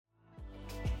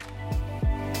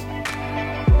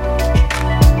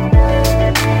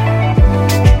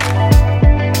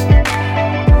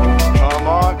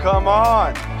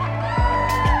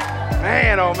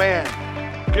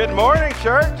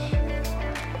Church.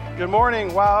 Good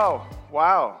morning. Wow.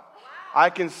 I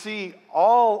can see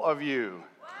all of you.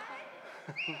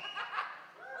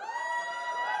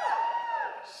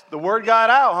 The word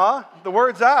got out, huh? The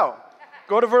word's out.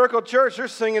 Go to Vertical Church. They're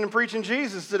singing and preaching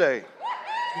Jesus today.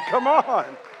 Come on.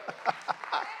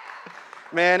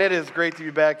 Man, it is great to be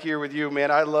back here with you,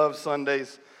 man. I love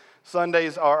Sundays.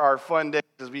 Sundays are our fun days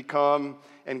as we come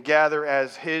and gather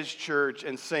as His church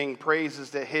and sing praises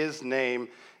to His name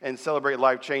and celebrate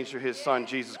life change through His Son,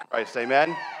 Jesus Christ.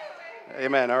 Amen?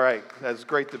 Amen. All right. That's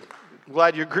great. I'm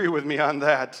glad you agree with me on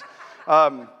that.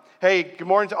 Hey, good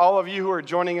morning to all of you who are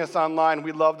joining us online.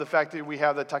 We love the fact that we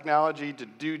have the technology to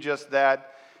do just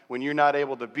that. When you're not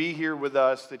able to be here with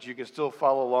us, that you can still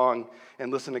follow along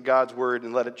and listen to God's word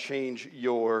and let it change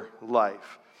your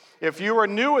life. If you are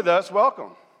new with us,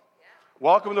 welcome.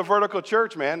 Welcome to Vertical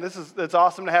Church, man. It's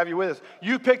awesome to have you with us.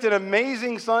 You picked an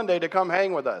amazing Sunday to come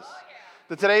hang with us.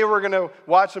 Today we're going to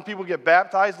watch some people get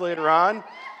baptized later on,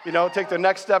 take their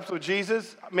next steps with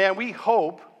Jesus. Man, we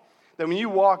hope that when you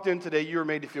walked in today, you were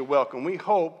made to feel welcome. We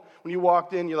hope when you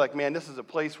walked in, you're like, man, this is a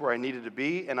place where I needed to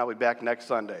be, and I'll be back next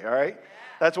Sunday, all right?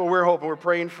 That's what we're hoping. We're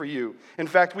praying for you. In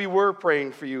fact, we were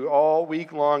praying for you all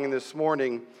week long and this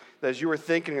morning as you were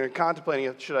thinking and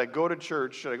contemplating, should I go to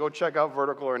church? Should I go check out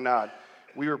Vertical or not?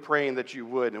 We were praying that you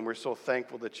would, and we're so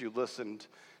thankful that you listened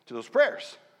to those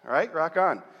prayers. All right, rock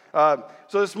on.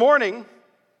 So this morning,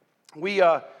 we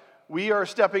are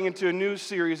stepping into a new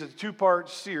series. It's a two-part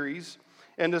series,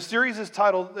 and the series is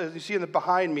titled, as you see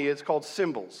behind me, it's called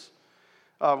Symbols.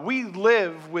 We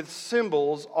live with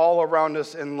symbols all around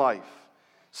us in life.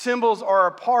 Symbols are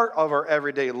a part of our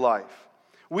everyday life.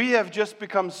 We have just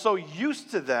become so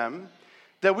used to them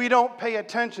that we don't pay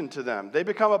attention to them. They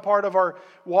become a part of our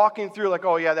walking through, like,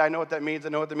 oh yeah, I know what that means,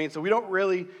 So we don't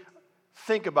really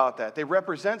think about that. They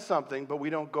represent something, but we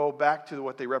don't go back to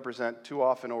what they represent too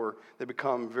often, or they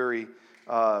become very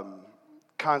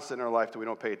constant in our life that we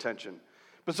don't pay attention.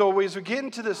 But so as we get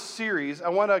into this series, I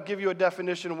want to give you a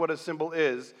definition of what a symbol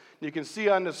is. You can see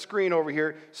on the screen over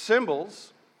here,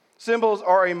 symbols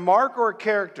are a mark or a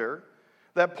character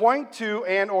that point to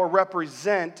and or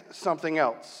represent something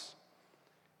else.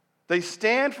 They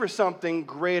stand for something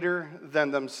greater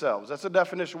than themselves. That's a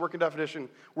definition, working definition,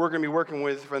 we're going to be working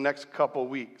with for the next couple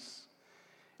weeks.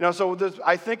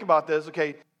 I think about this,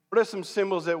 okay, what are some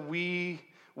symbols that we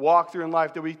walk through in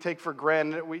life that we take for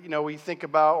granted, we think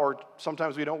about, or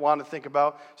sometimes we don't want to think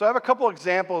about? So I have a couple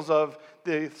examples of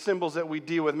the symbols that we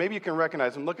deal with. Maybe you can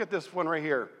recognize them. Look at this one right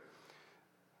here.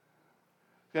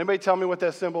 Can anybody tell me what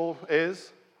that symbol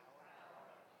is?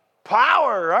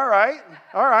 Power, all right.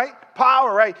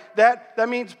 Power, right? That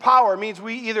means power. It means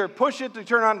we either push it to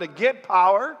turn on to get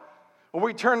power, or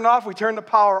we turn it off, we turn the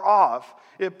power off.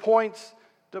 It points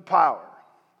to power.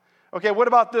 Okay, what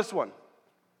about this one?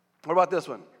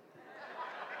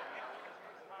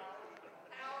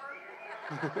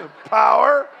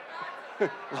 Power.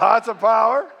 Lots of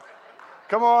power.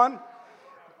 Come on.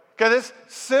 Okay, this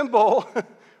symbol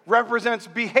represents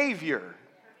behavior,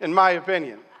 in my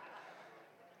opinion.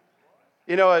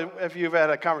 If you've had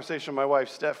a conversation with my wife,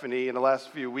 Stephanie, in the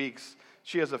last few weeks,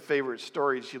 she has a favorite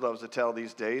story she loves to tell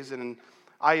these days, and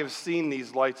I have seen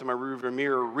these lights in my rearview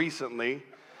mirror recently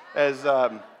as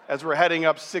we're heading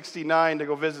up 69 to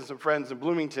go visit some friends in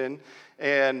Bloomington,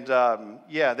 and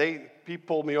he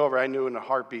pulled me over. I knew in a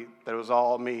heartbeat that it was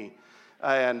all me,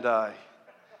 and I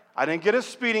didn't get a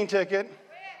speeding ticket,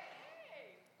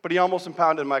 but he almost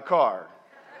impounded my car,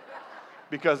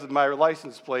 because my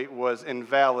license plate was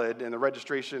invalid and the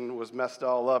registration was messed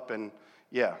all up, and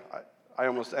I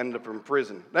almost ended up in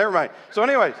prison. Never mind. So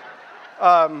anyways,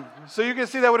 so you can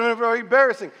see that would have been very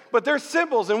embarrassing. But they're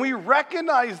symbols, and we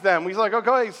recognize them. We're like,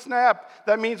 okay, snap.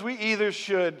 That means we either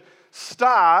should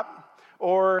stop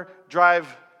or drive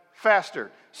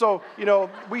faster. So,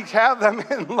 we have them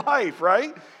in life,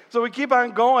 right? So we keep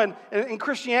on going. In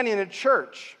Christianity and in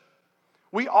church,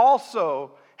 we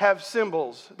also have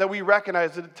symbols that we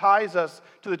recognize that it ties us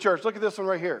to the church. Look at this one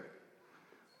right here.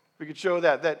 We could show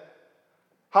that.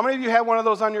 How many of you have one of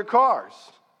those on your cars?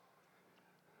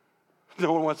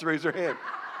 No one wants to raise their hand.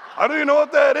 I don't even know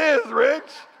what that is, Rich.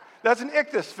 That's an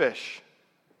ichthys fish.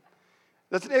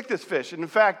 And in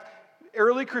fact,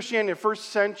 early Christianity, first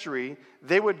century,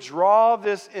 they would draw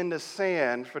this into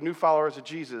sand for new followers of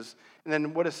Jesus. And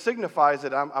then what it signifies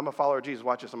that I'm a follower of Jesus.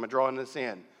 Watch this. I'm going to draw it in the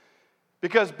sand.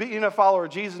 Because being a follower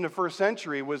of Jesus in the first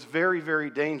century was very,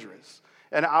 very dangerous,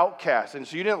 an outcast. And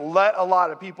so you didn't let a lot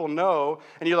of people know,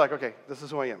 and you're like, okay, this is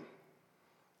who I am.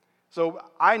 So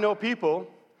I know people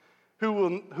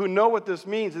who know what this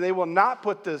means, and they will not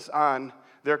put this on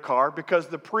their car because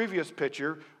the previous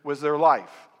picture was their life.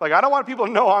 Like, I don't want people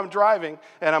to know I'm driving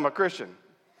and I'm a Christian.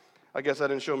 I guess I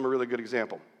didn't show them a really good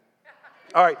example.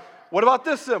 All right, what about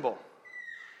this symbol?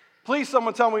 Please,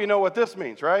 someone tell me you know what this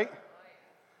means, right?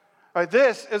 All right,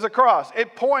 this is a cross.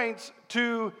 It points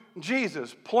to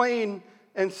Jesus, plain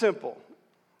and simple.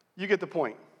 You get the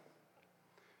point.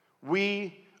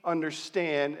 We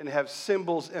understand and have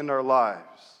symbols in our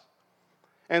lives.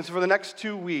 And so for the next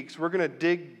 2 weeks, we're going to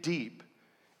dig deep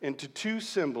into 2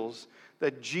 symbols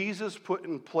that Jesus put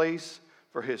in place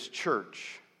for his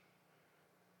church.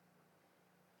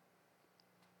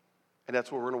 And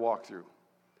that's what we're going to walk through.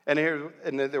 And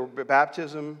there were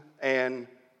baptism and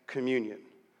communion.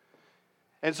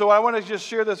 And so I want to just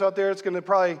share this out there. It's going to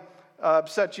probably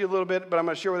upset you a little bit, but I'm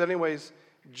going to share with it anyways.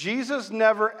 Jesus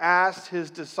never asked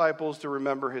his disciples to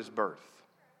remember his birth.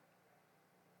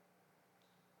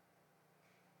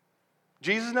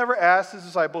 Jesus never asked his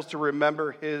disciples to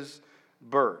remember his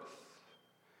birth.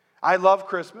 I love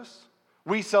Christmas.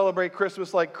 We celebrate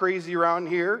Christmas like crazy around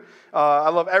here. I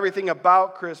love everything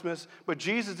about Christmas. But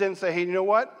Jesus didn't say, hey, you know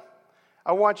what?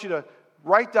 I want you to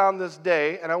write down this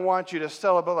day, and I want you to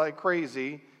celebrate like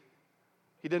crazy.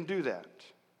 He didn't do that.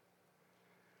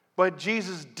 But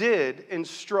Jesus did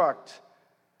instruct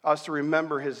us to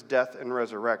remember his death and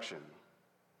resurrection.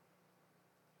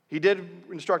 He did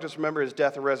instruct us to remember his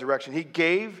death and resurrection. He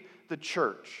gave the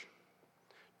church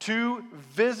 2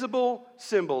 visible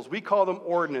symbols, we call them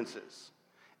ordinances,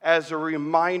 as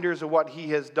reminders of what he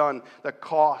has done, the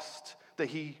cost that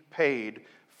he paid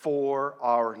for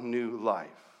our new life.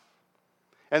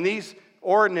 And these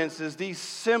ordinances, these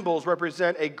symbols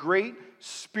represent a great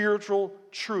spiritual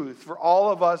truth for all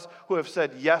of us who have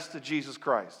said yes to Jesus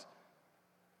Christ.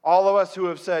 All of us who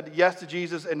have said yes to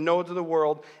Jesus and no to the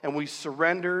world, and we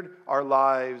surrendered our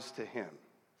lives to him.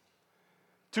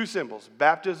 2 symbols,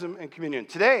 baptism and communion.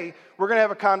 Today, we're going to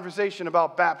have a conversation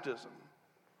about baptism.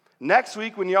 Next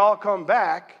week, when you all come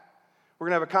back, we're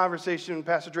going to have a conversation.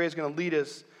 Pastor Dre is going to lead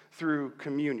us through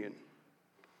communion.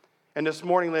 And this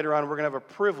morning, later on, we're going to have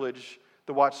a privilege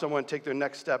to watch someone take their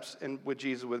next steps with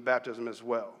Jesus with baptism as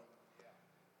well.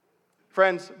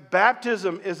 Friends,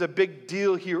 baptism is a big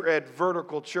deal here at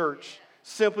Vertical Church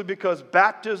simply because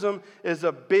baptism is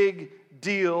a big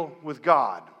deal with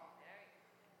God.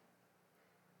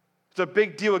 It's a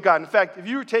big deal with God. In fact, if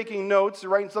you were taking notes or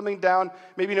writing something down,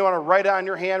 maybe you want to write it on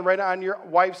your hand, write it on your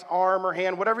wife's arm or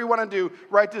hand, whatever you want to do,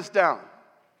 write this down.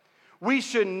 We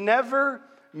should never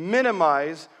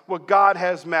minimize what God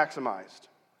has maximized.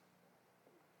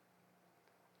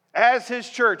 As his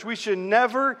church, we should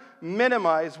never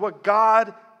minimize what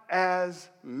God has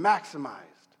maximized.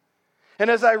 And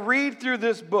as I read through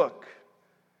this book,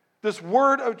 this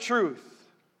word of truth,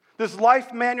 this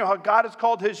life manual, how God has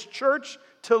called his church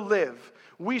to live,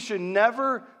 we should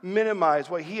never minimize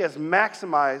what he has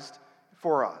maximized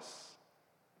for us.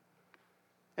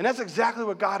 And that's exactly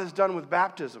what God has done with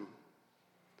baptism.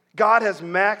 God has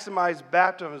maximized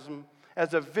baptism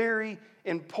as a very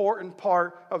important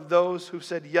part of those who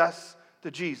said yes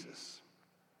to Jesus.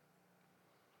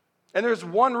 And there's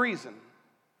one reason,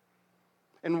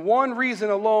 and one reason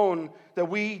alone, that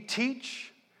we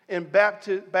teach and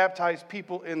baptize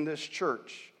people in this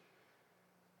church.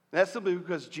 And that's simply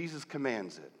because Jesus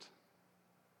commands it.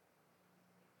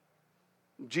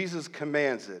 Jesus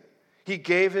commands it. He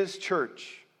gave his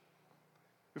church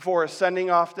before ascending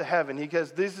off to heaven. He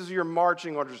says, this is your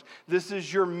marching orders. This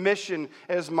is your mission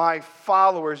as my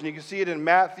followers. And you can see it in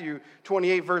Matthew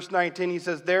 28, verse 19. He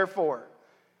says, therefore,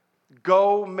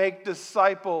 go make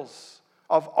disciples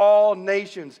of all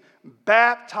nations,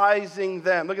 baptizing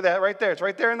them. Look at that right there. It's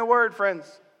right there in the word,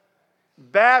 friends.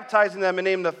 Baptizing them in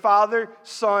the name of the Father,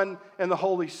 Son, and the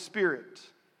Holy Spirit.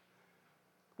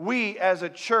 We, as a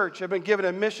church, have been given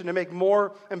a mission to make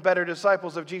more and better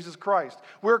disciples of Jesus Christ.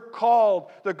 We're called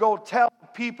to go tell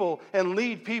people and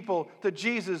lead people to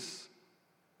Jesus.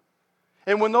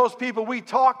 And when those people we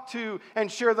talk to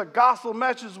and share the gospel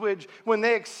message with, when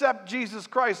they accept Jesus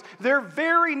Christ, their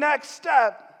very next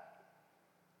step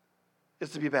is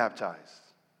to be baptized.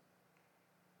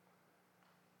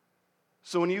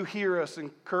 So when you hear us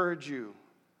encourage you,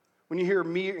 when you hear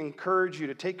me encourage you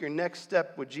to take your next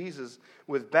step with Jesus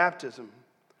with baptism,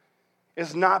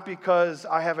 it's not because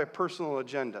I have a personal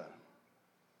agenda.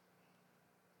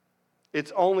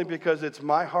 It's only because it's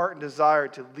my heart and desire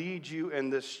to lead you in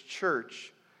this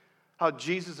church, how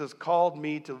Jesus has called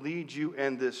me to lead you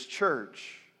in this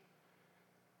church.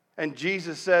 And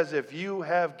Jesus says, if you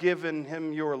have given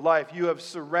him your life, you have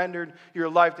surrendered your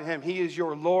life to him, he is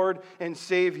your Lord and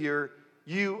Savior,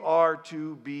 you are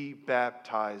to be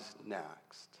baptized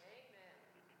next.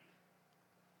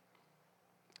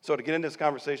 So to get into this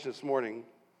conversation this morning,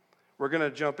 we're going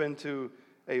to jump into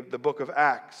the book of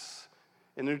Acts.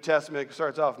 In the New Testament, it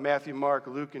starts off Matthew, Mark,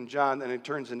 Luke, and John, and it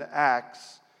turns into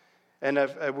Acts. And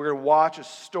we're going to watch a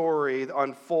story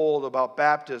unfold about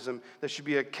baptism that should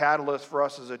be a catalyst for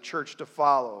us as a church to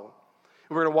follow.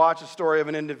 We're going to watch a story of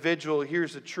an individual who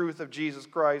hears the truth of Jesus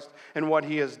Christ and what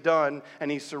he has done,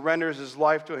 and he surrenders his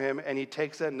life to him, and he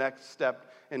takes that next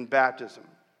step in baptism.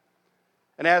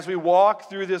 And as we walk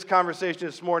through this conversation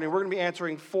this morning, we're going to be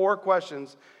answering 4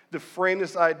 questions to frame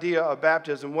this idea of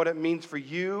baptism, what it means for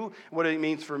you, what it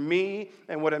means for me,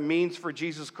 and what it means for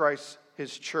Jesus Christ,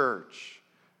 his church.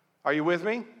 Are you with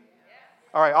me? Yes.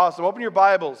 All right, awesome. Open your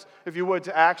Bibles, if you would,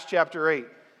 to Acts chapter 8.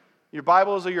 Your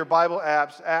Bibles are your Bible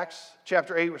apps. Acts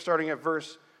chapter 8, we're starting at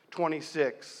verse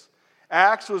 26.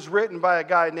 Acts was written by a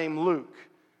guy named Luke.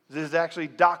 This is actually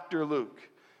Dr. Luke.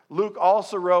 Luke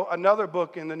also wrote another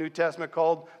book in the New Testament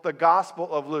called the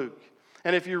Gospel of Luke.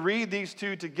 And if you read these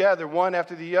two together, one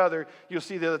after the other, you'll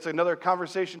see that it's another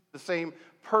conversation with the same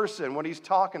person, what he's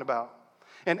talking about.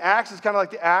 And Acts is kind of like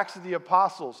the Acts of the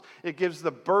Apostles. It gives the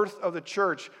birth of the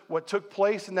church, what took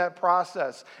place in that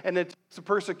process. And it's the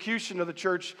persecution of the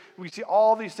church. We see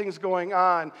all these things going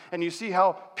on. And you see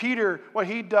how Peter, what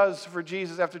he does for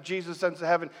Jesus after Jesus ascends to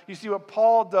heaven. You see what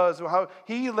Paul does, how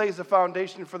he lays the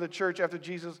foundation for the church after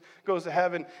Jesus goes to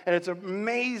heaven. And it's an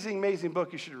amazing, amazing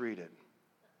book. You should read it.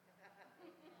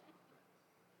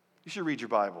 You should read your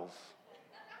Bibles.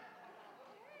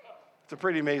 It's a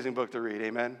pretty amazing book to read.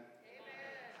 Amen?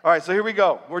 All right, so here we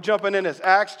go. We're jumping in this.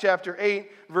 Acts chapter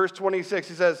 8, verse 26.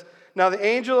 He says, "Now the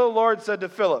angel of the Lord said to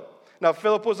Philip." Now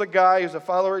Philip was a guy who's a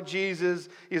follower of Jesus.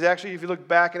 He's actually, if you look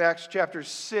back at Acts chapter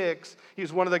 6,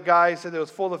 he's one of the guys that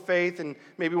was full of faith and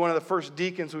maybe one of the first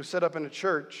deacons who set up in a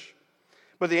church.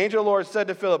 But the angel of the Lord said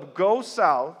to Philip, "Go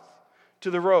south to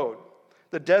the road,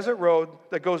 the desert road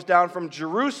that goes down from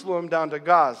Jerusalem down to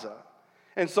Gaza."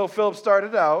 And so Philip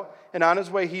started out, and on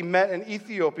his way he met an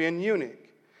Ethiopian eunuch,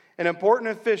 an important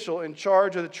official in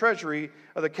charge of the treasury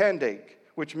of the Kandake,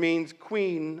 which means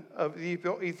queen of the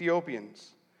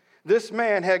Ethiopians. This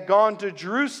man had gone to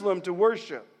Jerusalem to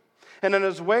worship, and on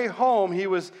his way home he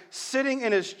was sitting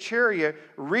in his chariot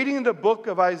reading the book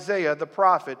of Isaiah the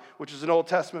prophet, which is an Old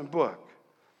Testament book.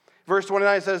 Verse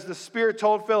 29 says, "The Spirit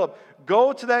told Philip,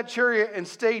 'Go to that chariot and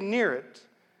stay near it.'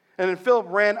 And then Philip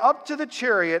ran up to the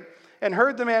chariot and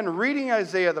heard the man reading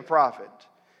Isaiah the prophet.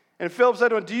 And Philip said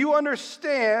to him, 'Do you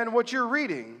understand what you're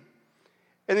reading?'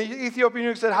 And the Ethiopian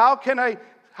eunuch said, How can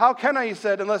I, he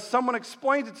said, unless someone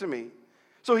explains it to me?"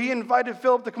 So he invited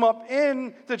Philip to come up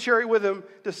in the chariot with him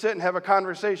to sit and have a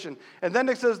conversation. And then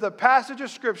it says the passage of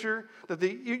scripture that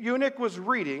the eunuch was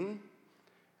reading,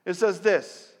 it says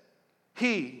this,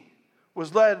 "He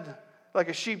was led like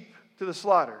a sheep to the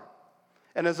slaughter,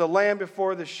 and as a lamb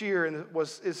before the shear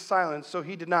is silent, so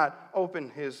he did not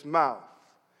open his mouth.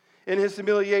 In his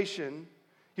humiliation,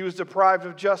 he was deprived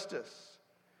of justice.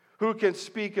 Who can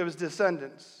speak of his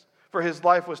descendants? For his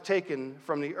life was taken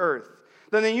from the earth."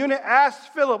 Then the eunuch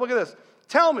asked Philip, look at this,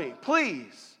 "Tell me,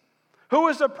 please, who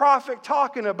is the prophet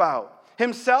talking about?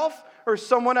 Himself or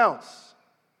someone else?"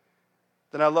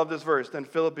 Then I love this verse. Then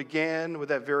Philip began with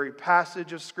that very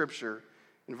passage of scripture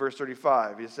in verse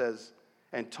 35. He says,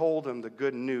 "And told him the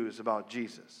good news about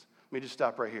Jesus." Let me just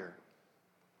stop right here.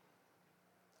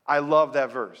 I love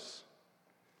that verse.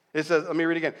 It says, let me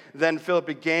read it again. Then Philip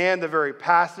began the very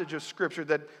passage of scripture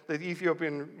that the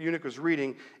Ethiopian eunuch was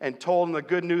reading and told him the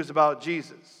good news about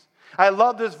Jesus. I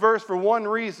love this verse for one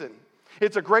reason.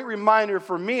 It's a great reminder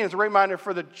for me, and it's a great reminder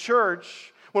for the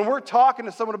church. When we're talking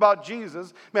to someone about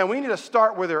Jesus, man, we need to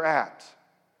start where they're at.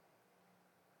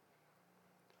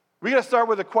 We got to start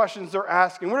with the questions they're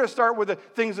asking. We're going to start with the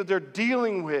things that they're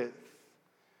dealing with.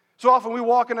 So often we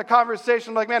walk in a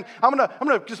conversation like, man, I'm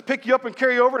gonna just pick you up and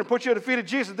carry you over and put you at the feet of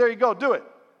Jesus. There you go, do it.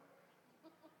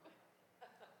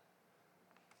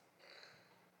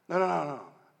 No.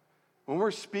 When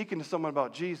we're speaking to someone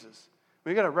about Jesus,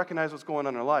 we got to recognize what's going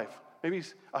on in their life. Maybe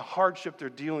it's a hardship they're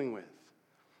dealing with.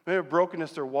 Maybe a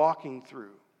brokenness they're walking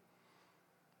through.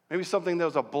 Maybe something that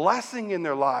was a blessing in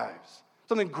their lives.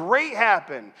 Something great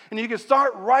happened. And you can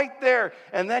start right there.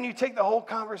 And then you take the whole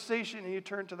conversation and you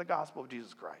turn to the gospel of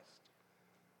Jesus Christ.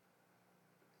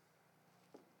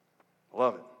 I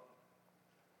love it.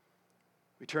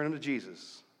 We turn them to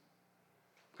Jesus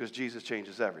because Jesus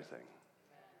changes everything.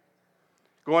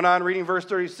 Going on, reading verse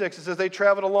 36, it says, they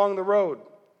traveled along the road.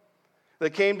 They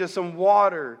came to some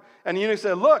water. And the eunuch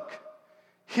said, look,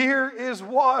 here is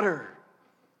water.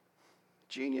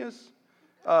 Genius.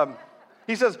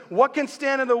 He says, what can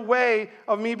stand in the way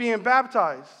of me being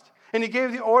baptized? And he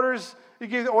gave the orders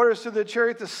to the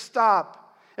chariot to stop.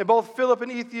 And both Philip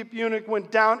and Ethiopian eunuch went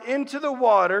down into the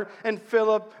water, and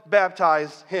Philip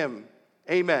baptized him.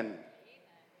 Amen.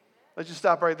 Let's just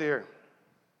stop right there.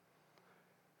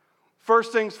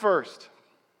 First things first.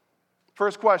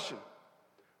 First question.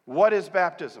 What is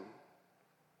baptism?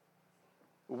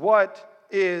 What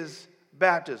is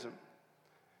baptism?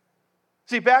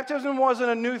 See, baptism wasn't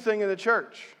a new thing in the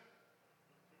church.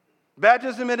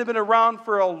 Baptism had been around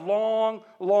for a long,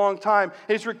 long time.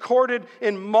 It's recorded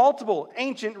in multiple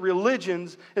ancient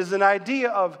religions as an idea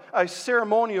of a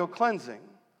ceremonial cleansing.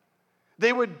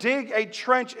 They would dig a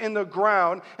trench in the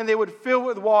ground, and they would fill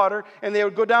with water, and they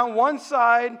would go down one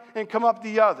side and come up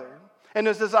the other. And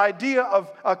there's this idea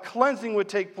of a cleansing would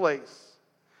take place,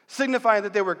 signifying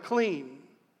that they were clean.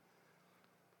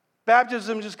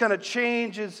 Baptism just kind of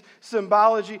changes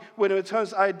symbology when it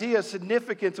becomes idea,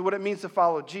 significance of what it means to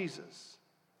follow Jesus.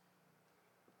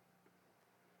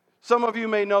 Some of you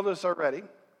may know this already,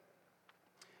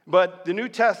 but the New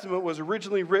Testament was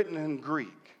originally written in Greek.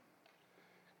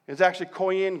 It's actually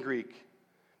Koine Greek.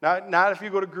 Not if you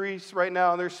go to Greece right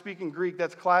now and they're speaking Greek,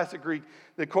 that's classic Greek.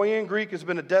 The Koine Greek has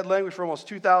been a dead language for almost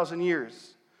 2,000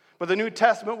 years. But the New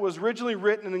Testament was originally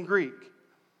written in Greek.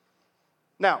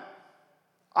 Now,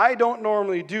 I don't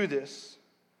normally do this,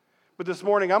 but this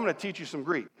morning I'm going to teach you some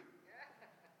Greek.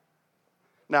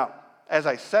 Now, as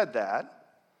I said that,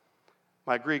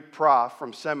 my Greek prof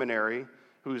from seminary,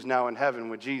 who's now in heaven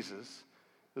with Jesus,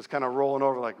 is kind of rolling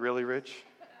over like, really, Rich?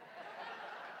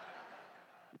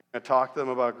 You're going to talk to them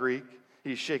about Greek?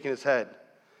 He's shaking his head.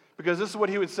 Because this is what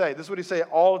he would say. This is what he'd say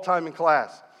all the time in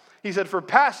class. He said, for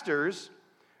pastors,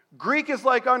 Greek is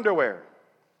like underwear.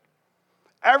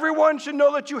 Everyone should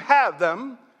know that you have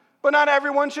them, but not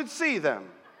everyone should see them.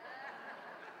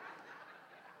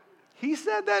 He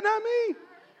said that, not me.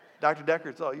 Dr. Decker,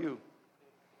 it's all you.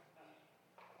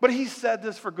 But he said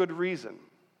this for good reason.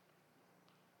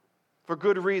 For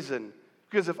good reason.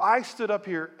 Because if I stood up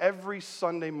here every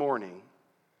Sunday morning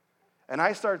and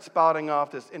I start spouting off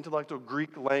this intellectual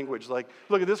Greek language, like,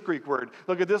 look at this Greek word,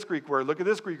 look at this Greek word, look at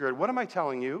this Greek word, what am I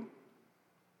telling you?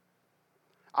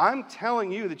 I'm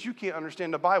telling you that you can't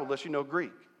understand the Bible unless you know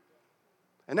Greek.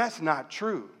 And that's not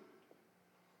true.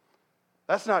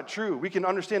 That's not true. We can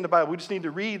understand the Bible. We just need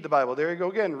to read the Bible. There you go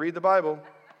again. Read the Bible.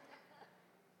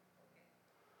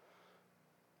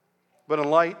 But in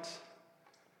light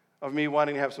of me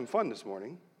wanting to have some fun this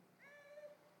morning,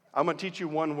 I'm going to teach you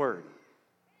one word.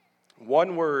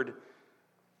 One word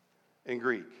in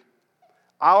Greek.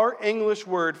 Our English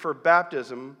word for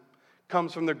baptism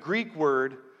comes from the Greek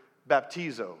word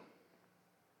baptizo.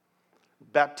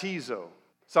 Baptizo.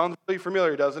 Sounds really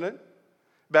familiar, doesn't it?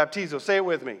 Baptizo. Say it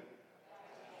with me.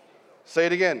 Say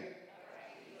it again.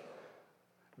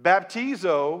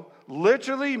 Baptizo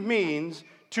literally means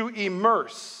to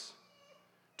immerse,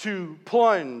 to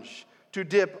plunge, to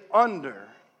dip under.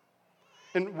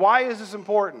 And why is this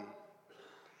important?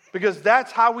 Because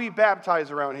that's how we baptize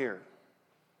around here.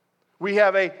 We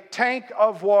have a tank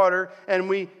of water and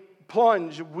we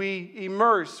plunge, we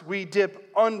immerse, we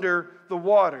dip under the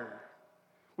water.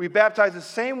 We baptize the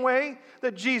same way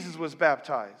that Jesus was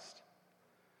baptized.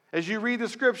 As you read the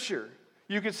scripture,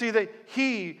 you can see that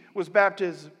he was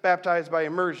baptized by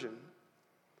immersion.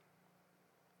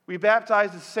 We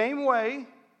baptize the same way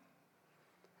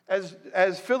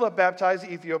as Philip baptized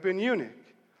the Ethiopian eunuch.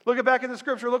 Look back at the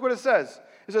scripture, look what it says.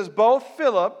 It says, both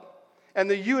Philip and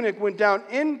the eunuch went down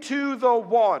into the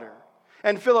water,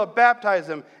 and Philip baptized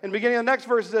them. And beginning of the next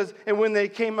verse it says, and when they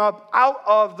came up out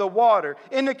of the water,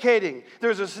 indicating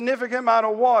there's a significant amount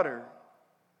of water,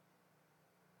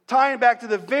 tying back to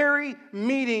the very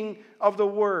meaning of the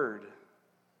word.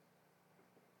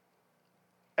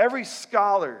 Every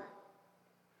scholar,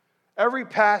 every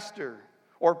pastor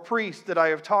or priest that I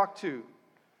have talked to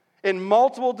in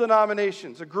multiple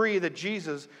denominations agree that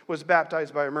Jesus was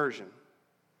baptized by immersion.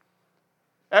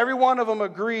 Every one of them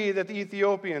agree that the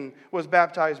Ethiopian was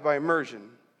baptized by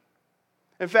immersion.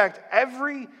 In fact,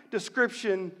 every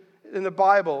description in the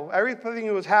Bible, everything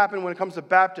that was happening when it comes to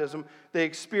baptism, they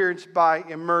experienced by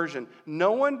immersion.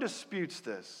 No one disputes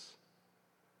this.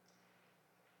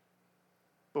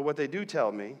 But what they do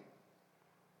tell me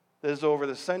is over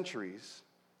the centuries,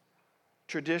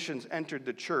 traditions entered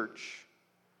the church,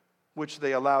 which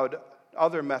they allowed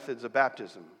other methods of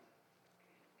baptism.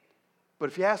 But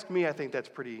if you ask me, I think that's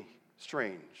pretty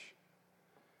strange.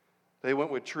 They went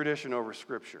with tradition over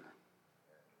Scripture.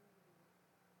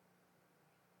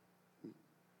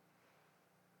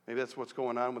 Maybe that's what's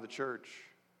going on with the church.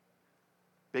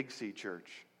 Big C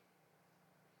church.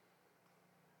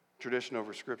 Tradition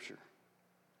over Scripture.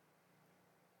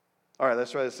 All right, let's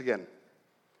try this again.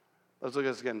 Let's look at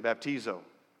this again. Baptizo.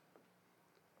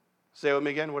 Say it with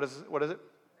me again. What is it?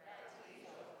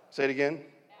 Say it again.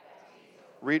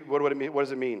 Read. What would it mean? What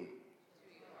does it mean?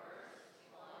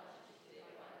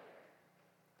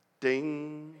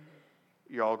 Ding.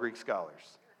 You're all Greek scholars.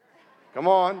 Come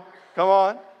on. Come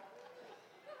on.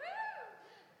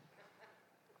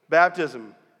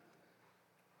 Baptism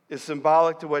is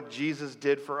symbolic to what Jesus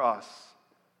did for us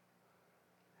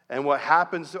and what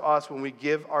happens to us when we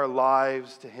give our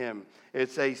lives to him.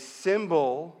 It's a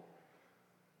symbol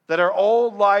that our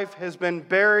old life has been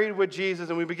buried with Jesus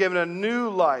and we've been given a new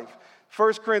life.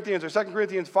 1 Corinthians or 2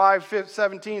 Corinthians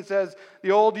 5:17 says,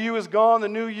 the old you is gone, the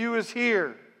new you is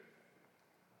here.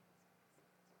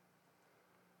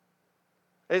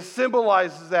 It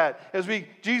symbolizes that. As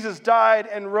Jesus died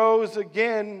and rose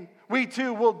again, we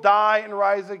too will die and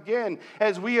rise again.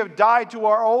 As we have died to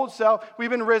our old self, we've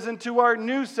been risen to our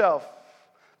new self.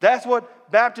 That's what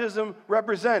baptism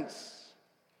represents.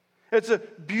 It's a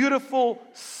beautiful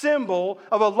symbol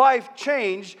of a life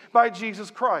changed by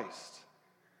Jesus Christ.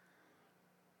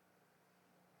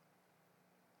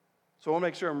 So I want to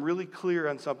make sure I'm really clear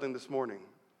on something this morning.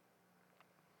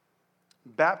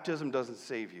 Baptism doesn't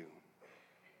save you.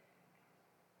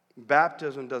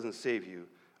 Baptism doesn't save you.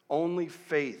 Only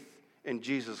faith in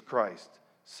Jesus Christ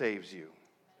saves you.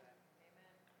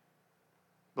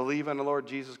 Believe on the Lord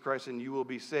Jesus Christ and you will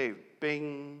be saved.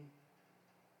 Bing.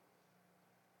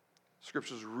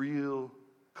 Scripture's real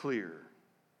clear.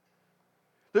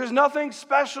 There's nothing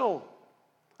special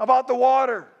about the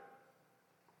water.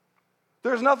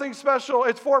 There's nothing special.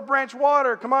 It's Fort Branch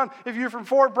water. Come on, if you're from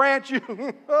Fort Branch, you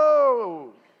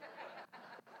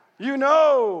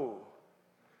know.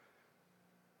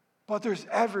 But there's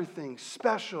everything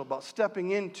special about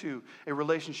stepping into a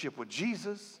relationship with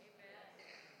Jesus.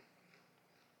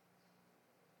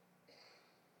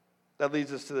 That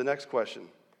leads us to the next question.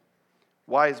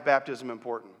 Why is baptism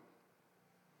important?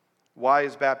 Why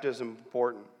is baptism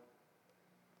important?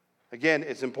 Again,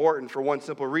 it's important for one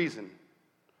simple reason.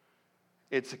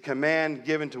 It's a command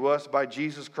given to us by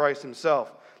Jesus Christ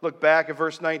himself. Look back at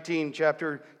verse 19,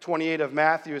 chapter 28 of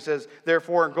Matthew. It says,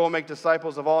 therefore, go make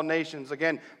disciples of all nations.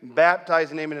 Again,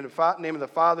 baptize in the name of the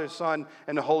Father, Son,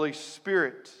 and the Holy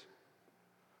Spirit.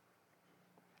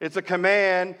 It's a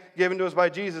command given to us by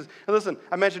Jesus. And listen,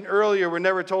 I mentioned earlier, we're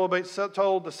never told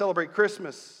to celebrate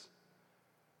Christmas.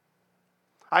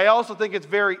 I also think it's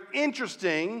very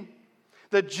interesting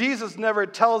that Jesus never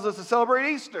tells us to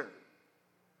celebrate Easter.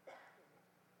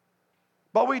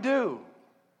 But we do.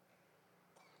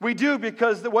 We do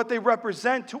because of what they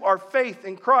represent to our faith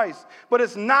in Christ. But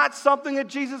it's not something that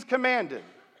Jesus commanded.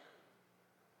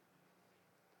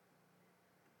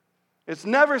 It's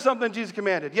never something Jesus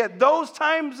commanded. Yet those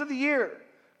times of the year,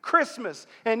 Christmas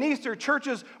and Easter,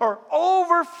 churches are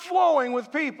overflowing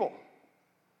with people.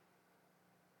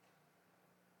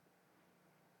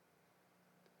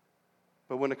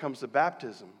 But when it comes to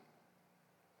baptism,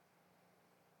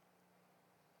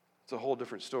 it's a whole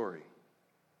different story.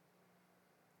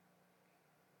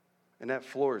 And that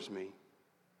floors me.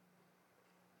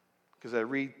 Because I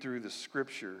read through the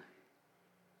scripture,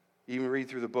 even read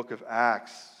through the book of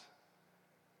Acts,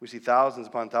 we see thousands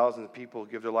upon thousands of people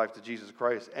give their life to Jesus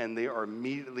Christ, and they are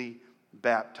immediately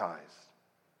baptized.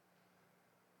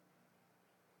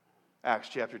 Acts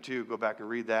chapter 2, go back and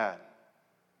read that.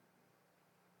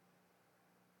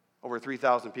 Over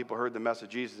 3,000 people heard the message of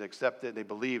Jesus, accepted, they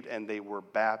believed, and they were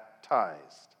baptized.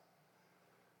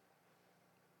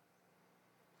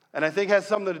 And I think it has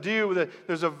something to do with it.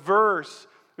 There's a verse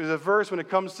when it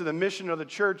comes to the mission of the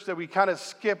church that we kind of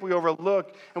skip, we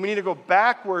overlook, and we need to go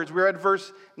backwards. We're at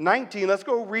verse 19. Let's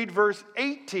go read verse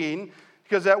 18,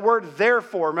 because that word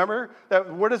therefore, remember?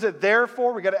 What is it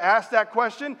therefore? We got to ask that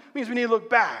question. It means we need to look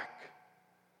back.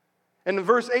 And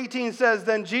verse 18 says,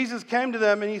 then Jesus came to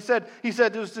them and he said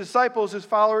to his disciples, his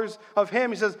followers of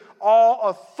him, he says, all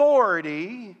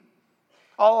authority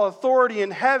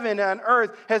in heaven and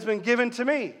earth has been given to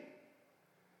me.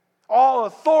 All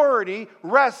authority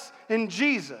rests in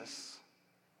Jesus.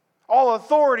 All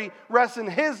authority rests in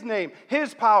his name,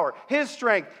 his power, his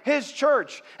strength, his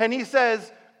church. And he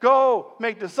says, go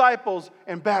make disciples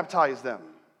and baptize them.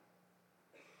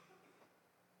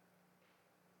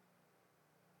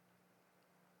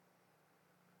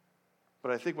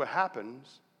 But I think what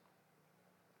happens,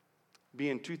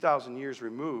 being 2,000 years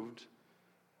removed,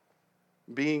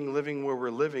 living where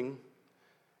we're living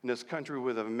in this country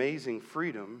with amazing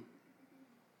freedom,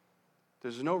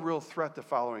 there's no real threat to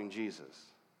following Jesus.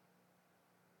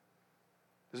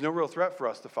 There's no real threat for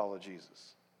us to follow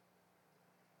Jesus.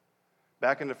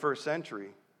 Back in the first century,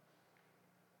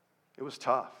 it was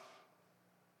tough.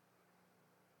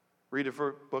 Read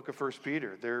the book of 1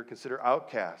 Peter. They're considered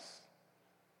outcasts.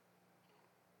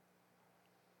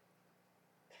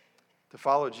 To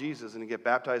follow Jesus and to get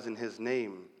baptized in his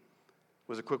name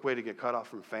was a quick way to get cut off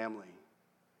from family.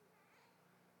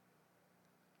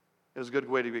 It was a good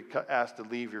way to be asked to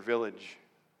leave your village,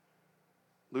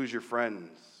 lose your friends.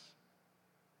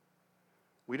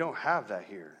 We don't have that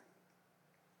here.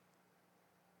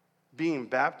 Being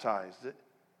baptized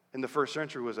in the first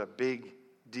century was a big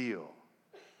deal.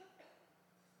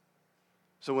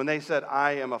 So when they said,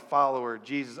 I am a follower of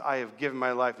Jesus, I have given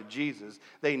my life to Jesus,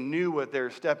 they knew what they were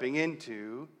stepping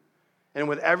into. And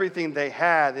with everything they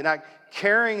had, they're not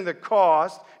carrying the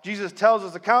cost. Jesus tells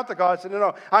us to count the cost. And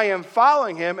no, I am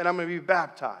following him and I'm going to be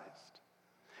baptized.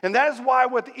 And that is why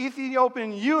with the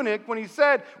Ethiopian eunuch, when he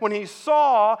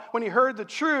heard the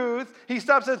truth, he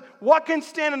stopped and says, what can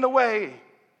stand in the way?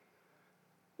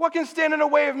 What can stand in the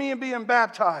way of me and being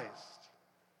baptized?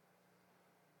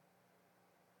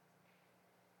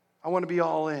 I want to be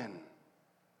all in.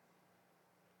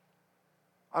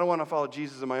 I don't want to follow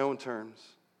Jesus in my own terms.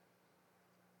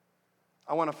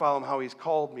 I want to follow him how he's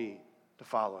called me to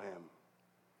follow him.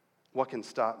 What can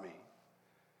stop me?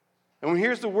 And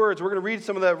here's the words. We're going to read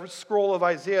some of that scroll of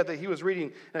Isaiah that he was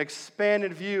reading, an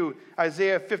expanded view.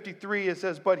 Isaiah 53, it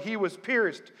says, but he was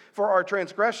pierced for our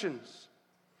transgressions.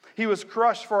 He was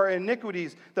crushed for our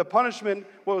iniquities. The punishment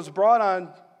was brought on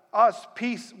us.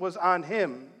 Peace was on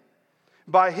him.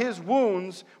 By his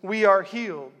wounds we are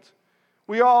healed.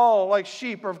 We all, like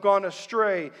sheep, have gone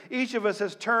astray. Each of us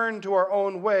has turned to our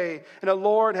own way, and the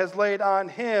Lord has laid on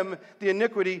him the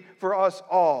iniquity for us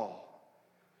all.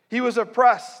 He was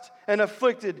oppressed and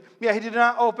afflicted, yet he did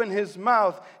not open his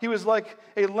mouth. He was like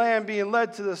a lamb being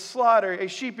led to the slaughter, a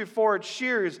sheep before its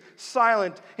shears,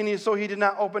 silent, and so he did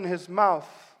not open his mouth.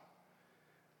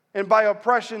 And by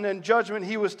oppression and judgment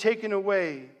he was taken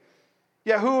away.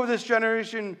 Yet who of this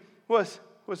generation was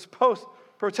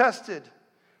protested?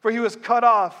 For he was cut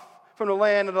off from the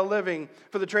land of the living.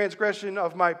 For the transgression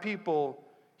of my people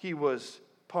he was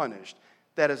punished.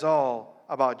 That is all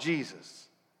about Jesus.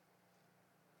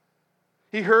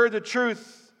 He heard the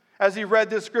truth as he read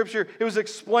this scripture. It was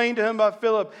explained to him by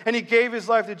Philip, and he gave his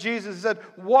life to Jesus. He said,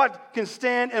 what can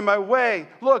stand in my way?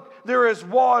 Look, there is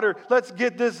water. Let's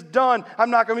get this done. I'm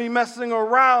not going to be messing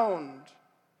around.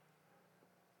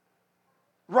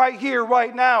 Right here,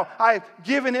 right now, I've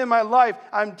given him my life.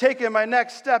 I'm taking my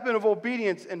next step of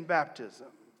obedience in baptism.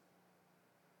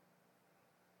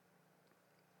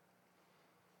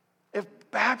 If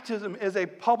baptism is a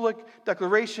public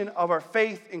declaration of our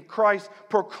faith in Christ,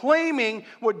 proclaiming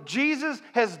what Jesus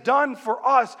has done for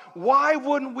us, why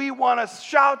wouldn't we want to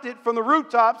shout it from the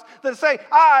rooftops that say,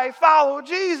 I follow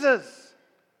Jesus?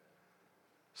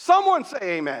 Someone say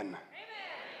amen.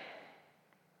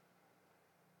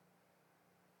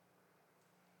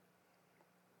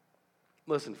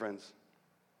 Listen, friends,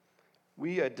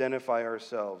 we identify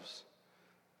ourselves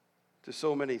to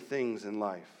so many things in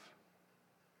life.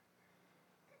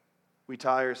 We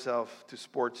tie ourselves to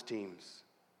sports teams.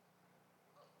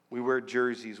 We wear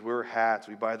jerseys, we wear hats,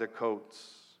 we buy their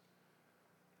coats.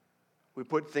 We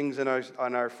put things on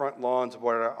our front lawns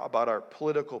about our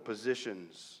political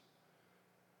positions.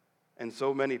 And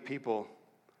so many people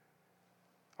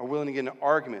are willing to get into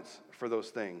arguments for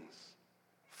those things,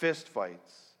 fist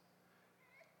fights.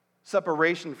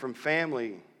 Separation from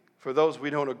family for those we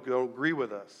don't agree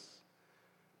with us.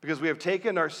 Because we have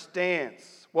taken our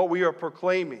stance, what we are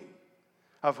proclaiming,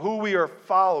 of who we are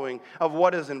following, of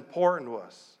what is important to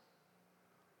us.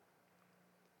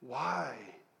 Why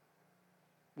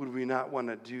would we not want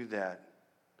to do that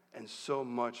and so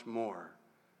much more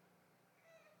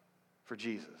for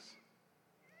Jesus?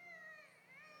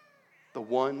 The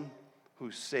one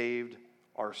who saved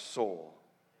our soul.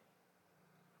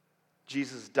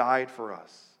 Jesus died for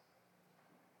us.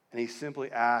 And he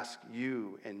simply asks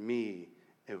you and me,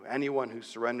 and anyone who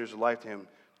surrenders their life to him,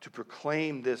 to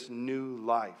proclaim this new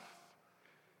life.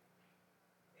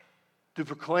 To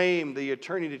proclaim the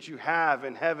eternity that you have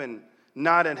in heaven,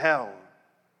 not in hell.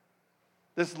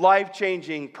 This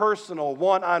life-changing, personal,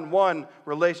 one-on-one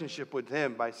relationship with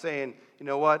him by saying, you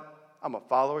know what? I'm a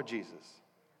follower of Jesus.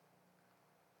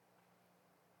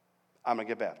 I'm going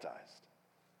to get baptized.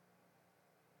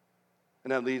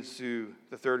 And that leads to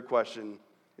the third question,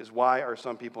 is why are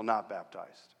some people not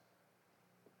baptized?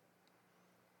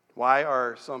 Why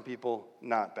are some people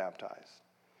not baptized?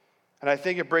 And I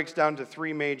think it breaks down to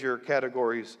three major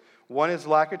categories. One is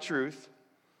lack of truth.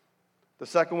 The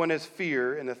second one is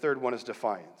fear. And the third one is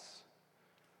defiance.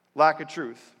 Lack of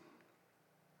truth.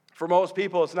 For most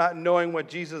people, it's not knowing what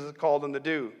Jesus has called them to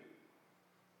do.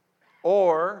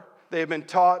 Or they've been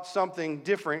taught something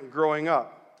different growing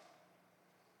up.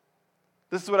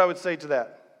 This is what I would say to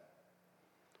that.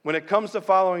 When it comes to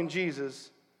following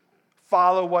Jesus,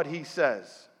 follow what he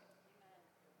says.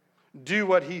 Do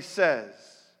what he says.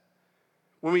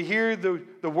 When we hear the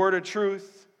word of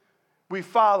truth, we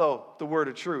follow the word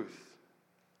of truth.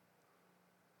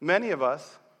 Many of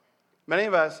us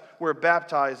were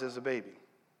baptized as a baby.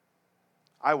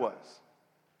 I was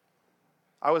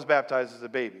baptized as a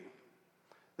baby.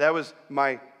 That was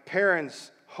my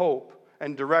parents' hope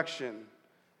and direction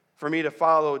for me to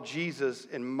follow Jesus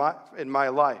in my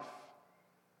life,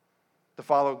 to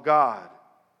follow God.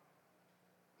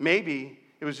 Maybe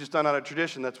it was just done out of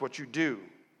tradition. That's what you do.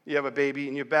 You have a baby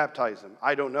and you baptize him.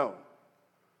 I don't know.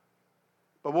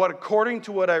 But according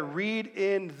to what I read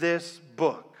in this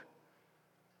book,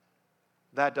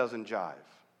 that doesn't jive.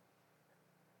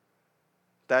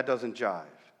 That doesn't jive.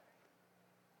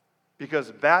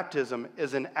 Because baptism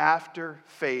is an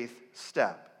after-faith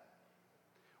step.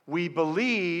 We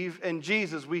believe in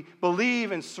Jesus. We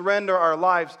believe and surrender our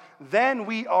lives. Then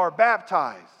we are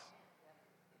baptized.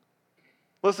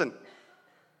 Listen,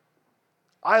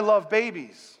 I love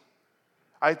babies.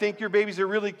 I think your babies are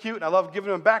really cute, and I love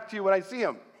giving them back to you when I see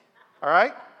them. All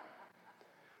right?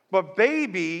 But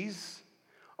babies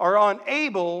are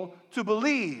unable to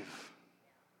believe.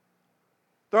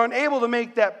 They're unable to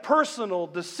make that personal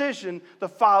decision to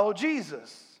follow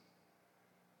Jesus.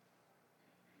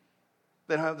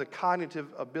 They don't have the cognitive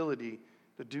ability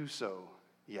to do so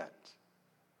yet.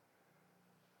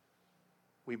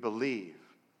 We believe.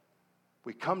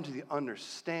 We come to the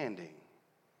understanding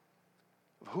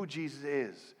of who Jesus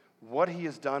is, what he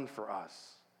has done for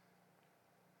us,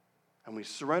 and we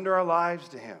surrender our lives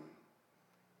to him.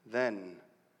 Then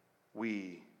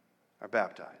we are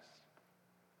baptized.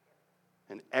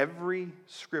 And every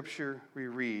scripture we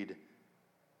read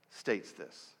states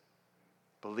this.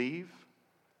 Believe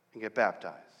and get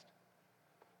baptized.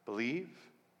 Believe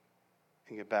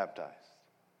and get baptized.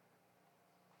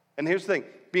 And here's the thing.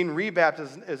 Being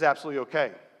rebaptized is absolutely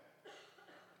okay.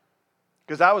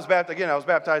 Because I was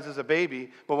baptized as a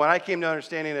baby, but when I came to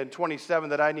understanding at 27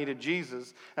 that I needed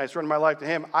Jesus, and I surrendered my life to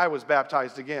him, I was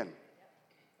baptized again.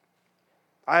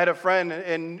 I had a friend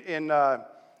in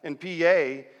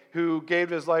PA who gave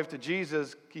his life to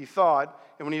Jesus, he thought,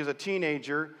 and when he was a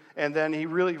teenager, and then he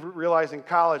really realized in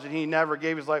college that he never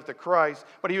gave his life to Christ,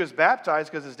 but he was baptized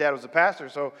because his dad was a pastor,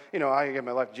 so, I give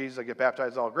my life to Jesus, I get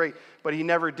baptized, all great, but he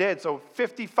never did. So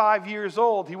 55 years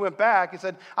old, he went back and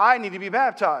said, I need to be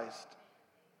baptized.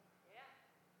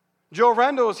 Joe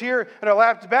Rendo was here at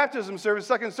our baptism service,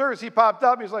 second service. He popped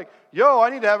up. He's like, yo, I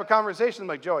need to have a conversation. I'm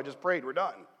like, Joe, I just prayed. We're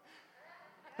done.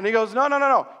 And he goes,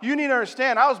 no. You need to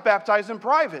understand, I was baptized in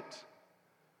private.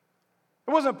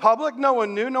 It wasn't public. No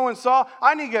one knew. No one saw.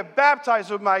 I need to get baptized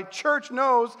so my church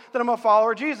knows that I'm a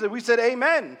follower of Jesus. We said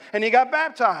amen. And he got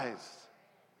baptized.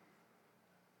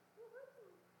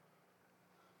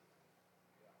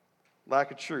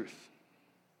 Lack of truth.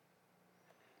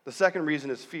 The second reason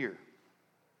is fear.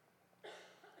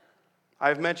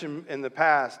 I've mentioned in the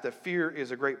past that fear is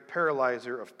a great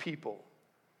paralyzer of people.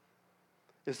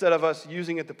 Instead of us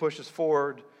using it to push us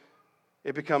forward,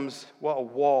 it becomes, a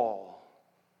wall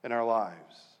in our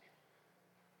lives.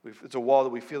 It's a wall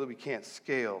that we feel that we can't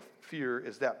scale. Fear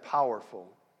is that powerful.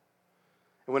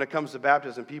 And when it comes to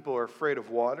baptism, people are afraid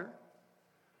of water.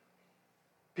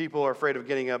 People are afraid of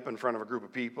getting up in front of a group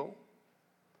of people.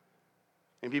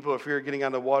 And people are afraid of getting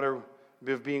on the water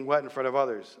of being wet in front of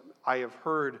others. I have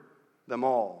heard them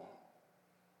all.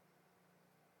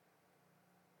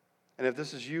 And if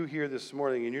this is you here this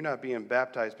morning and you're not being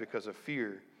baptized because of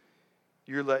fear,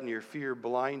 you're letting your fear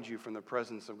blind you from the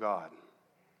presence of God.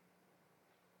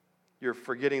 You're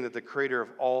forgetting that the creator of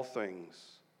all things,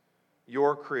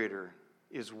 your creator,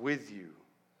 is with you,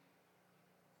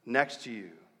 next to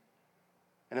you.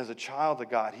 And as a child of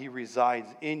God, he resides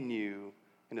in you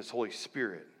in his Holy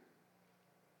Spirit.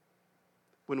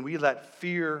 When we let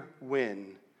fear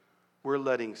win, we're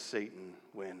letting Satan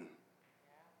win.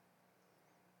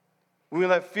 When we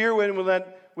let fear win,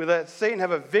 we let Satan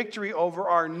have a victory over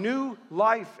our new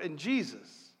life in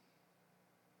Jesus.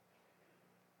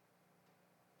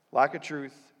 Lack of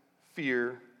truth,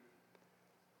 fear,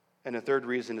 and the third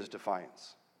reason is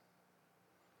defiance.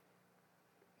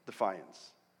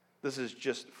 Defiance. This is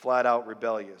just flat out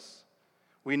rebellious.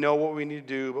 We know what we need to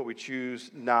do, but we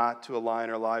choose not to align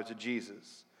our lives with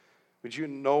Jesus. We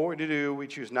know what to do, we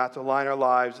choose not to align our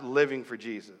lives living for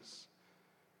Jesus.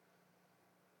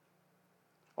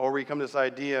 Or we come to this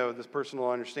idea of this personal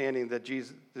understanding that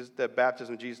that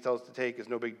baptism Jesus tells us to take is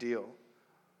no big deal.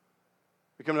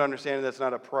 We come to understand that's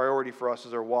not a priority for us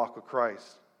as our walk with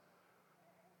Christ.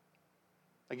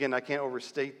 Again, I can't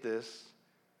overstate this.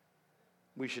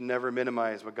 We should never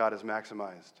minimize what God has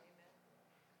maximized.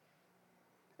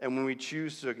 And when we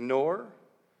choose to ignore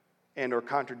and or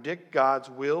contradict God's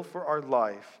will for our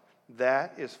life,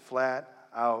 that is flat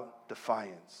out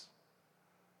defiance.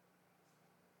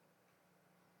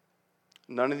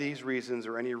 None of these reasons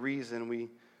or any reason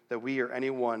that we or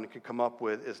anyone could come up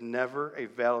with is never a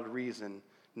valid reason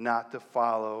not to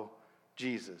follow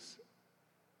Jesus,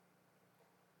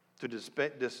 to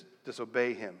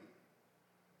disobey him.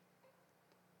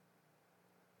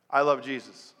 I love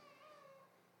Jesus.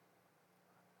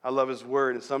 I love his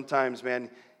word, and sometimes, man,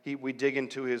 we dig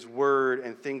into his word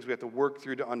and things we have to work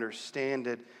through to understand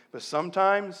it. But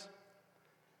sometimes,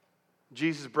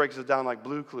 Jesus breaks it down like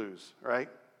Blue Clues, right?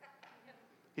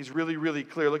 He's really, really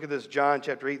clear. Look at this, John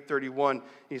chapter 8:31.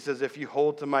 He says, if you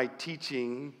hold to my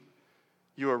teaching,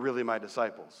 you are really my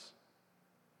disciples.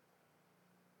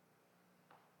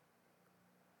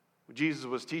 Jesus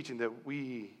was teaching that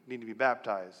we need to be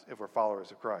baptized if we're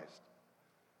followers of Christ.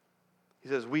 He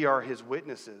says we are his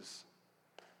witnesses.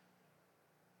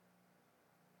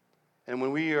 And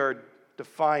when we are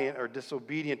defiant or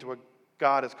disobedient to what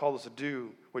God has called us to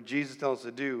do, what Jesus tells us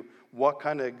to do, what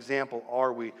kind of example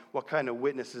are we? What kind of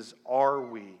witnesses are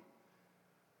we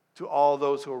to all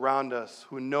those who are around us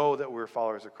who know that we're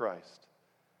followers of Christ?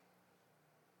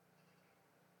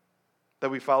 That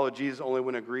we follow Jesus only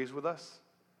when it agrees with us?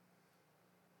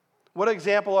 What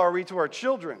example are we to our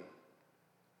children?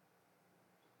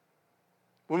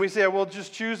 When we say, we'll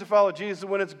just choose to follow Jesus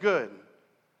when it's good,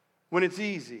 when it's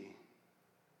easy.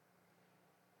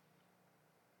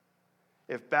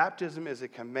 If baptism is a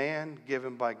command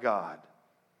given by God,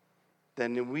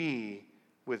 then we,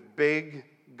 with big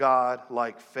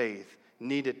God-like faith,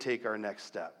 need to take our next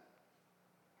step.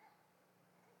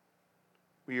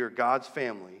 We are God's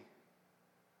family.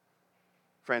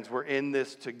 Friends, we're in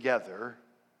this together.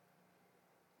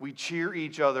 We cheer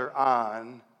each other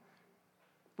on.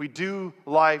 We do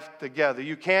life together.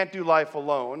 You can't do life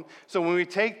alone. So when we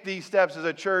take these steps as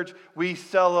a church, we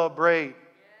celebrate.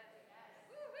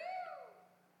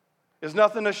 There's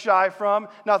nothing to shy from,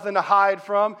 nothing to hide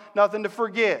from, nothing to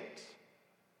forget.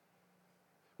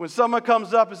 When someone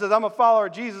comes up and says, I'm a follower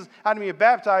of Jesus, I need to be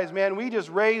baptized, man, we just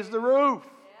raise the roof.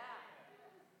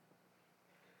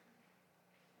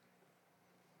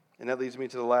 And that leads me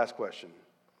to the last question.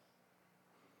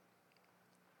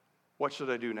 What should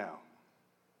I do now?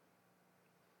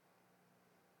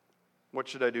 What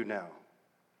should I do now?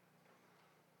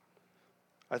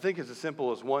 I think it's as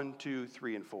simple as 1, 2,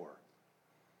 3, and 4.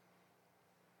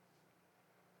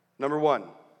 Number 1,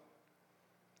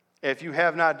 if you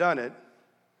have not done it,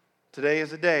 today is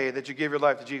the day that you give your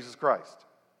life to Jesus Christ.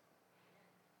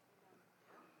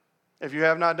 If you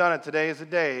have not done it, today is the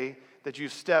day that you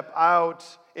step out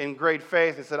in great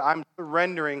faith and said, I'm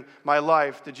surrendering my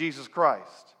life to Jesus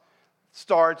Christ.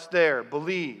 Starts there.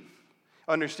 Believe.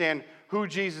 Understand who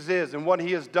Jesus is and what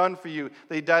he has done for you.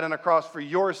 That he died on a cross for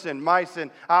your sin, my sin,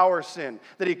 our sin.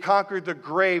 That he conquered the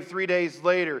grave 3 days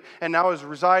later and now is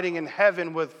residing in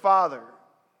heaven with Father.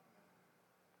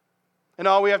 And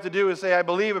all we have to do is say, I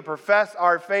believe and profess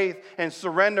our faith and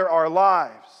surrender our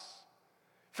lives.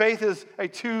 Faith is a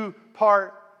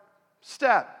 2-part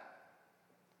step.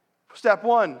 Step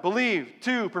 1, believe.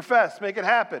 2, profess, make it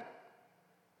happen.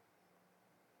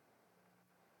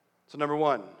 So number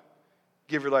 1,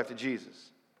 give your life to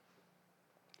Jesus.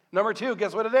 Number 2,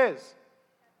 guess what it is?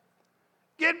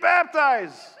 Get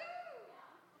baptized.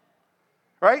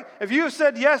 Right? If you have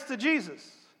said yes to Jesus,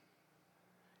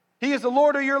 he is the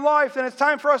Lord of your life, then it's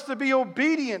time for us to be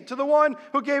obedient to the one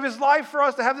who gave his life for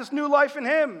us to have this new life in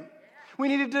him. We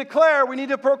need to declare, we need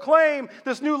to proclaim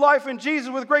this new life in Jesus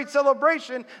with great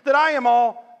celebration that I am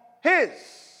all his.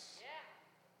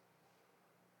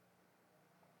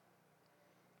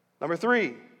 Number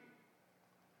 3,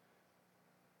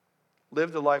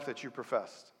 live the life that you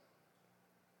professed.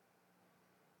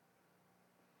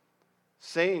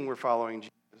 Saying we're following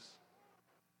Jesus,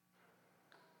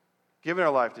 giving our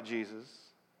life to Jesus,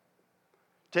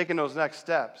 taking those next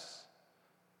steps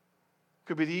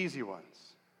could be the easy ones.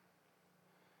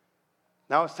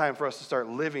 Now it's time for us to start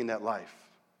living that life.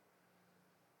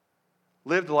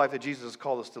 Live the life that Jesus has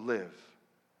called us to live.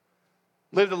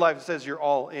 Live the life that says you're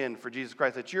all in for Jesus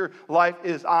Christ, that your life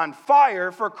is on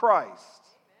fire for Christ.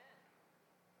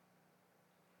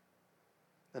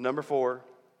 And number 4,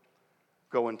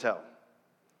 go and tell.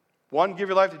 1, give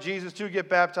your life to Jesus. 2, get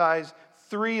baptized.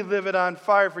 3, live it on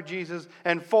fire for Jesus.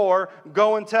 And 4,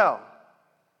 go and tell.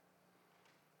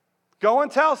 Go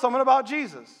and tell someone about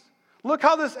Jesus. Look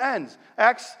how this ends.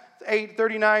 Acts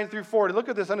 8:39 through 40. Look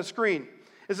at this on the screen.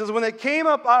 It says, when they came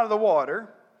up out of the water,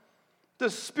 the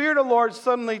Spirit of the Lord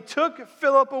suddenly took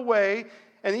Philip away,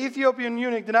 and the Ethiopian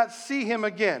eunuch did not see him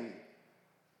again.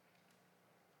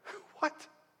 What?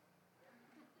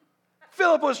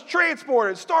 Philip was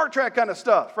transported, Star Trek kind of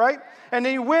stuff, right? And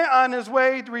he went on his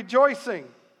way rejoicing.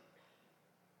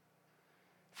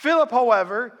 Philip,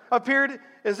 however, appeared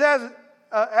as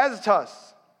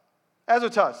Azotus.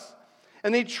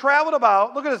 And he traveled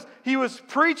about, look at this, he was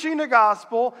preaching the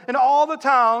gospel in all the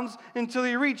towns until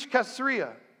he reached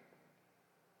Caesarea.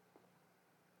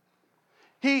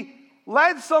 He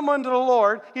led someone to the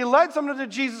Lord. He led someone to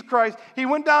Jesus Christ. He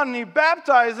went down and he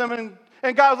baptized them,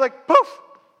 and God was like, poof!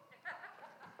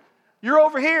 You're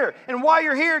over here. And while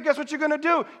you're here, guess what you're going to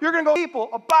do? You're going to go tell people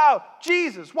about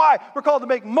Jesus. Why? We're called to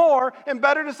make more and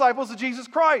better disciples of Jesus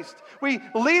Christ. We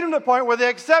lead them to the point where they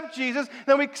accept Jesus.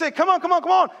 Then we say, come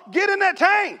on. Get in that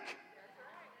tank.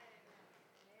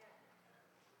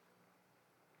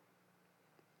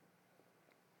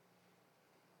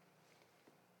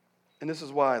 And this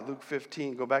is why Luke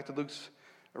 15, go back to Luke's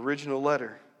original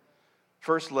letter,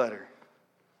 first letter.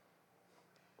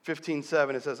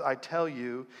 15:7, it says, I tell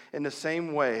you, in the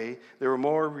same way, there were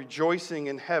more rejoicing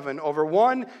in heaven over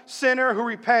one sinner who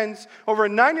repents, over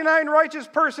 99 righteous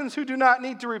persons who do not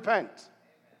need to repent.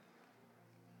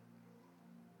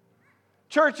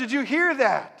 Church, did you hear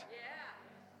that?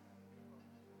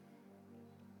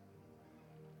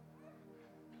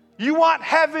 Yeah. You want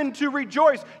heaven to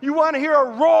rejoice. You want to hear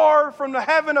a roar from the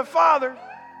heaven of Father.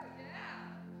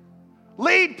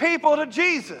 Lead people to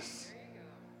Jesus.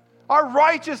 Our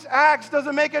righteous acts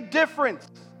doesn't make a difference.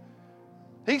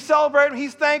 He's celebrating,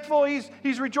 he's thankful, he's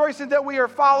rejoicing that we are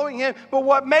following him. But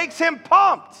what makes him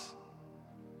pumped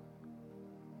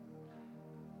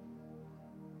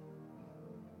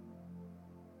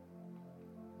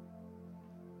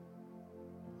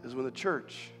is when the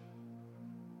church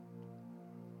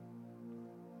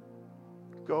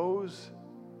goes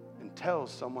and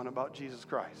tells someone about Jesus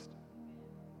Christ.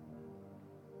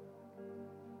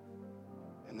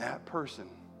 And that person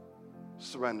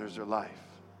surrenders their life.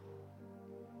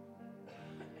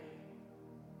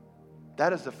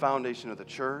 That is the foundation of the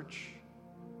church.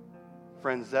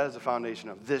 Friends, that is the foundation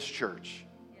of this church.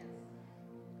 Yes.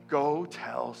 Go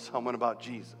tell someone about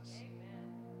Jesus. Amen.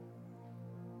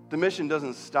 The mission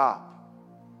doesn't stop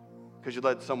because you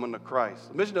led someone to Christ.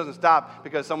 The mission doesn't stop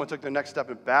because someone took their next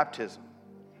step in baptism.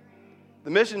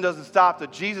 The mission doesn't stop till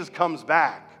Jesus comes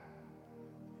back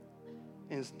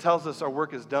and tells us our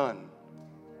work is done.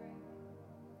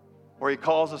 Or he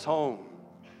calls us home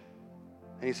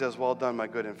and he says, well done, my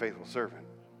good and faithful servant.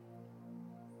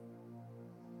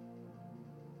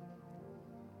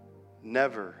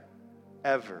 Never,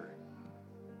 ever,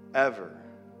 ever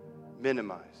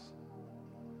minimize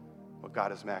what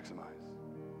God has maximized.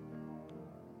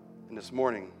 And this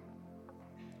morning,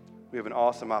 we have an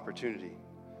awesome opportunity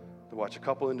to watch a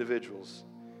couple individuals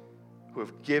who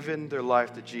have given their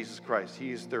life to Jesus Christ.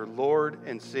 He is their Lord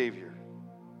and Savior.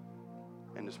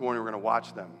 And this morning we're going to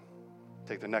watch them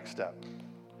take the next step.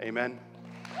 Amen.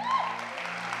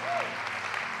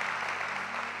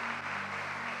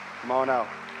 Come on out.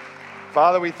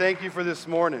 Father, we thank you for this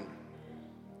morning.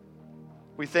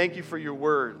 We thank you for your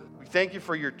word. We thank you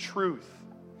for your truth.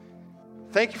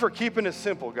 Thank you for keeping it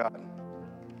simple, God.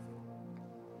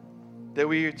 That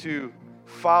we are to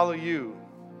follow you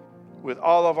with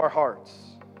all of our hearts,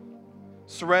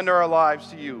 surrender our lives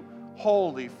to you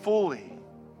wholly, fully,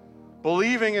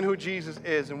 believing in who Jesus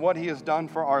is and what he has done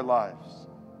for our lives.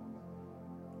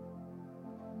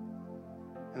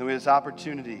 And then we have this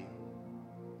opportunity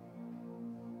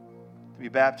to be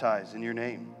baptized in your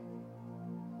name,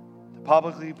 to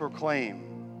publicly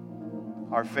proclaim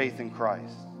our faith in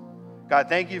Christ. God,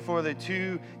 thank you for the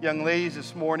two young ladies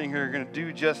this morning who are going to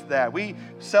do just that. We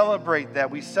celebrate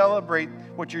that. We celebrate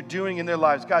what you're doing in their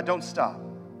lives. God, don't stop.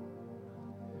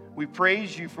 We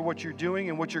praise you for what you're doing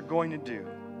and what you're going to do.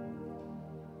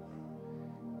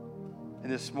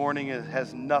 And this morning, it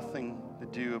has nothing to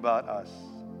do about us,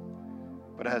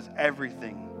 but it has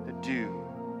everything to do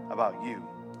about you.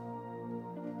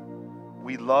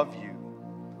 We love you.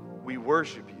 We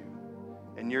worship you.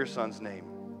 In your Son's name,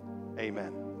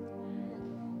 amen.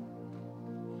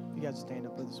 You guys stand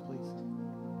up with us, please.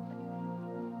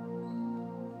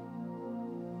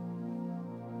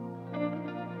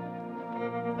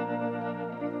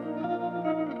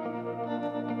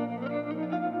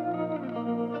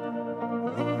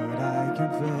 Lord, I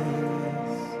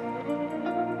confess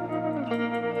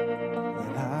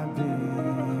that I've been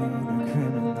a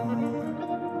criminal,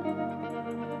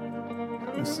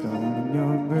 a stone in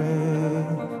your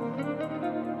grave,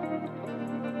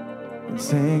 and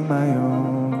sang my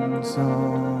own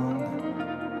song.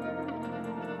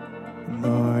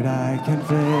 Lord, I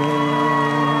confess